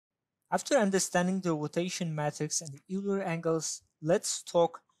After understanding the rotation matrix and the Euler angles, let's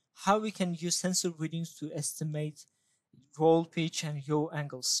talk how we can use sensor readings to estimate roll, pitch, and yaw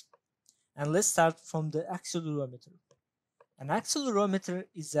angles. And let's start from the accelerometer. An accelerometer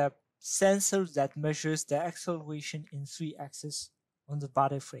is a sensor that measures the acceleration in 3 axes on the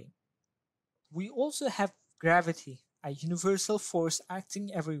body frame. We also have gravity, a universal force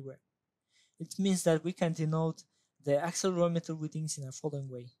acting everywhere. It means that we can denote the accelerometer readings in the following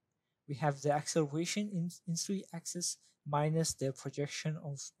way. We have the acceleration in 3 axes minus the projection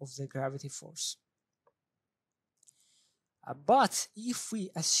of the gravity force. But if we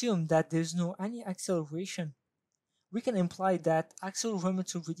assume that there's no any acceleration, we can imply that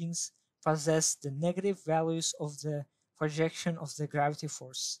accelerometer readings possess the negative values of the projection of the gravity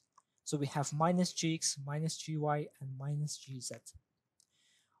force. So we have minus gx, minus gy, and minus gz.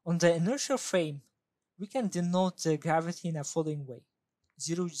 On the inertial frame, we can denote the gravity in the following way.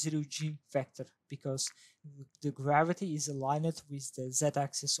 0, 0, g vector, because the gravity is aligned with the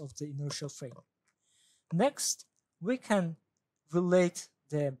z-axis of the inertial frame. Next, we can relate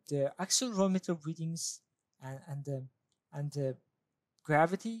the accelerometer readings and the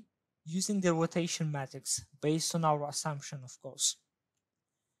gravity using the rotation matrix based on our assumption, of course.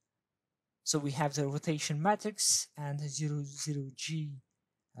 So we have the rotation matrix and 0, 0, g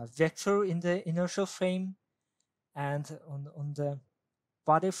vector in the inertial frame, and on the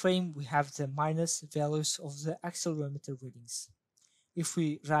body frame we have the minus values of the accelerometer readings. If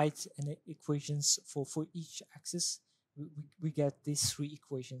we write an equations for each axis, we get these 3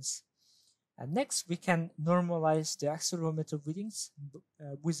 equations. And next we can normalize the accelerometer readings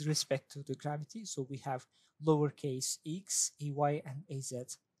with respect to the gravity. So we have lowercase x, ay, and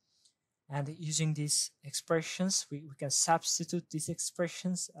az. And using these expressions, we can substitute these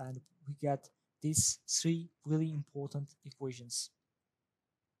expressions and we get these 3 really important equations.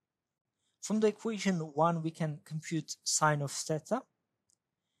 From the equation 1, we can compute sine of theta.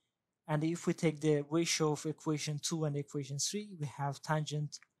 And if we take the ratio of equation 2 and equation 3, we have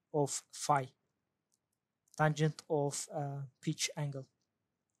tangent of phi, tangent of pitch angle.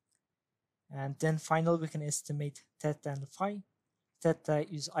 And then finally, we can estimate theta and phi. Theta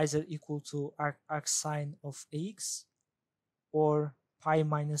is either equal to arc sine of ax or pi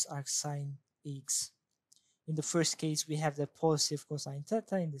minus arc sine ax. In the first case, we have the positive cosine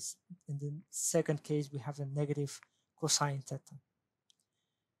theta. In the second case, we have a negative cosine theta.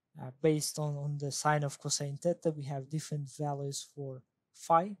 Based on the sign of cosine theta, we have different values for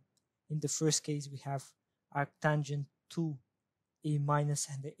phi. In the first case, we have arctangent 2 a minus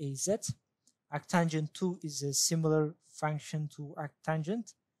and the az. Arctangent 2 is a similar function to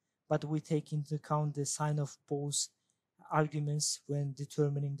arctangent, but we take into account the sign of both arguments when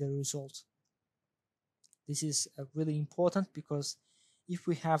determining the result. This is really important because if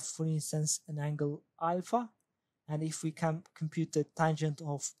we have, for instance, an angle alpha, and if we can compute the tangent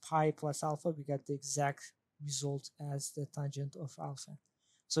of pi plus alpha, we get the exact result as the tangent of alpha.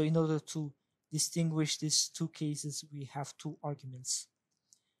 So in order to distinguish these 2 cases, we have 2 arguments.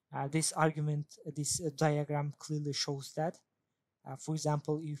 This diagram clearly shows that. For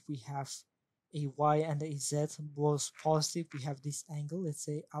example, if we have a y and a z both positive, we have this angle, let's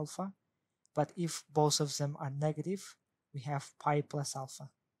say alpha. But if both of them are negative, we have pi plus alpha.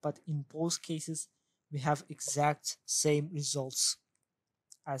 But in both cases, we have exact same results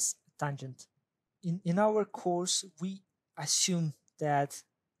as tangent. In our course, we assume that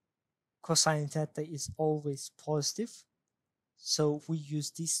cosine theta is always positive. So we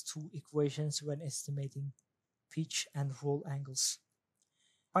use these 2 equations when estimating pitch and roll angles.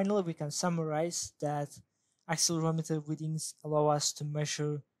 Finally, we can summarize that accelerometer readings allow us to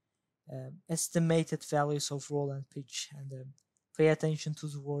measure estimated values of roll and pitch, and pay attention to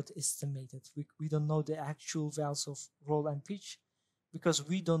the word estimated. We don't know the actual values of roll and pitch because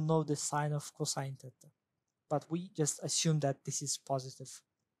we don't know the sign of cosine theta, but we just assume that this is positive.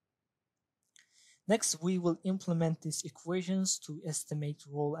 Next, we will implement these equations to estimate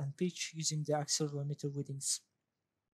roll and pitch using the accelerometer readings.